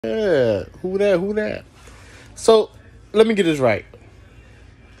Yeah, who that? Who that? So let me get this right.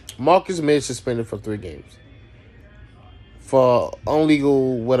 Marcus Maye suspended for 3 games for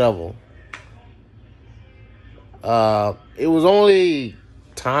illegal whatever. It was only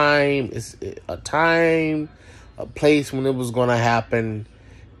time. It's a time, a place when it was gonna happen.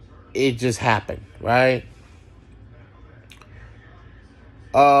 It just happened, right?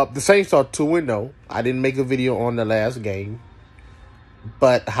 The Saints are 2-0. I didn't make a video on the last game,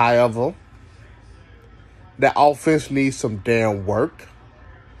 but however, the offense needs some damn work,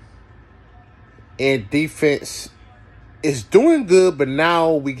 and defense is doing good. But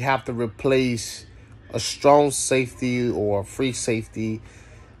now we have to replace a strong safety or a free safety,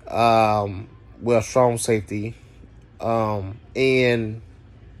 strong safety, and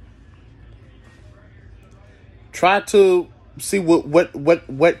try to see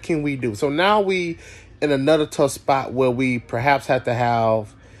what can we do. So now we in another tough spot where we perhaps have to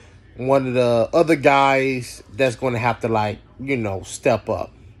have one of the other guys that's going to have to step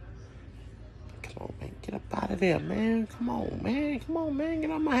up. Come on, man, get up out of there, man. Come on, man, get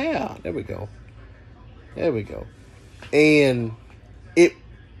out of my hair. There we go. And it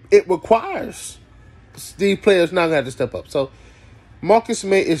requires these players now going to have to step up. So Marcus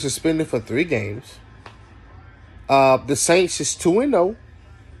Maye is suspended for 3 games. The Saints is 2-0,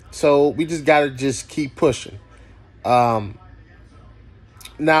 so we just gotta keep pushing. Now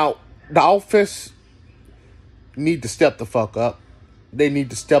the offense need to step the fuck up. They need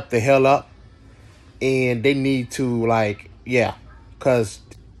to step the hell up, and they need to because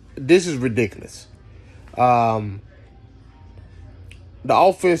this is ridiculous. The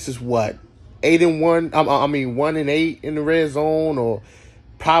offense is what 8-1. 1-8 in the red zone, or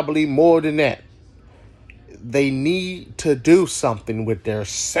probably more than that. They need to do something with their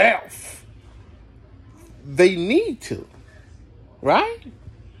self. They need to, right?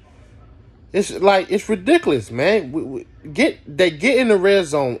 It's ridiculous, man. They get in the red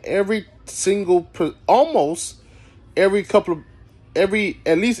zone almost every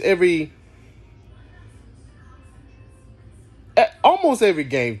almost every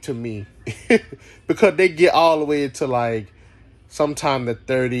game to me, because they get all the way to sometime the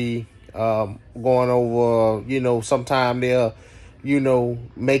 30. Going over, sometime they'll,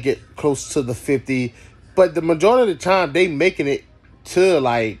 make it close to the 50, but the majority of the time they making it to the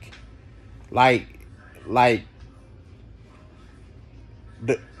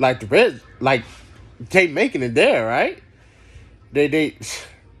red, they making it there, right?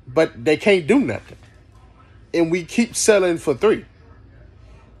 But they can't do nothing, and we keep selling for 3.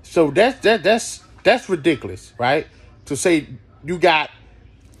 So that's ridiculous, right? To say you got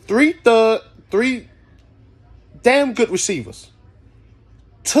three damn good receivers,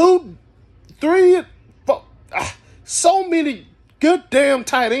 2, 3, 4, so many good damn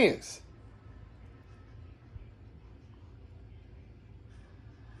tight ends.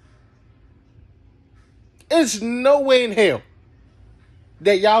 It's no way in hell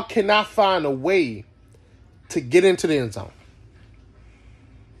that y'all cannot find a way to get into the end zone.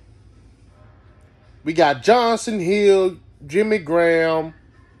 We got Johnson, Hill, Jimmy Graham,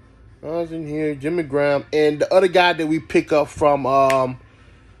 and the other guy that we pick up from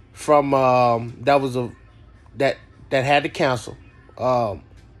that had to cancel,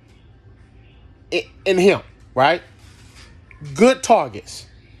 in him, right? Good targets,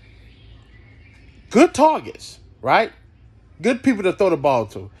 right? Good people to throw the ball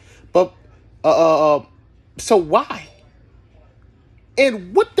to, but so why?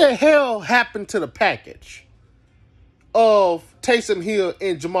 And what the hell happened to the package of Taysom Hill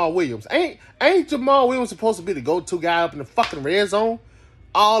and Jamal Williams? Ain't Jamal Williams supposed to be the go-to guy up in the fucking red zone?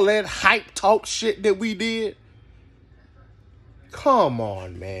 All that hype talk shit that we did. Come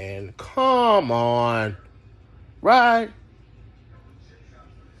on, man. Come on. Right?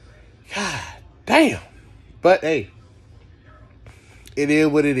 God damn. But hey, it is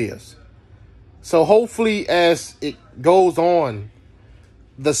what it is. So hopefully as it goes on,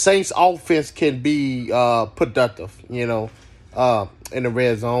 the Saints offense can be productive, in the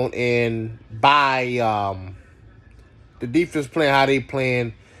red zone, and by the defense playing how they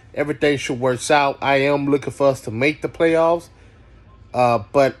playing, everything should work out. I am looking for us to make the playoffs,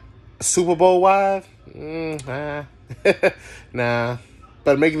 but Super Bowl wise, nah.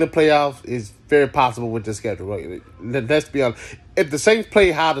 But making the playoffs is very possible with the schedule. Let's be honest. If the Saints play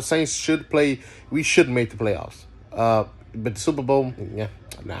how the Saints should play, we should make the playoffs. But the Super Bowl, I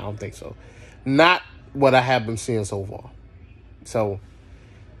don't think so. Not what I have been seeing so far. So,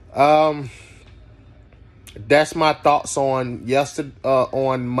 that's my thoughts on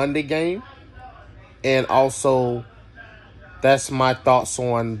on Monday game, and also That's my thoughts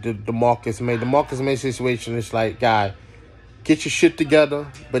on the Marcus Maye. The Marcus Maye situation is like, guy, get your shit together.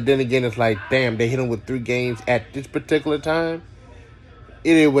 But then again, it's like, damn, they hit him with 3 games at this particular time.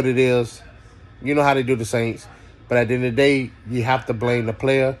 It is what it is. You know how they do the Saints. But at the end of the day, you have to blame the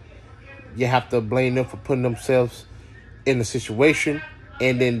player. You have to blame them for putting themselves in the situation.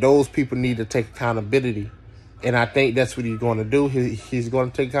 And then those people need to take accountability. And I think that's what he's going to do. He's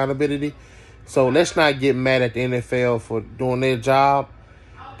going to take accountability. So let's not get mad at the NFL for doing their job.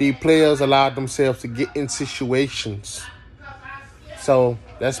 These players allowed themselves to get in situations. So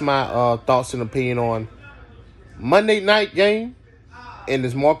that's my thoughts and opinion on Monday night game and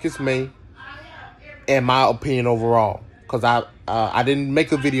this Marcus Maye and my opinion overall. Because I didn't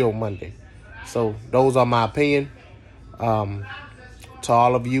make a video Monday. So those are my opinion. To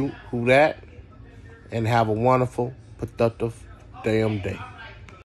all of you who that. And have a wonderful, productive damn day.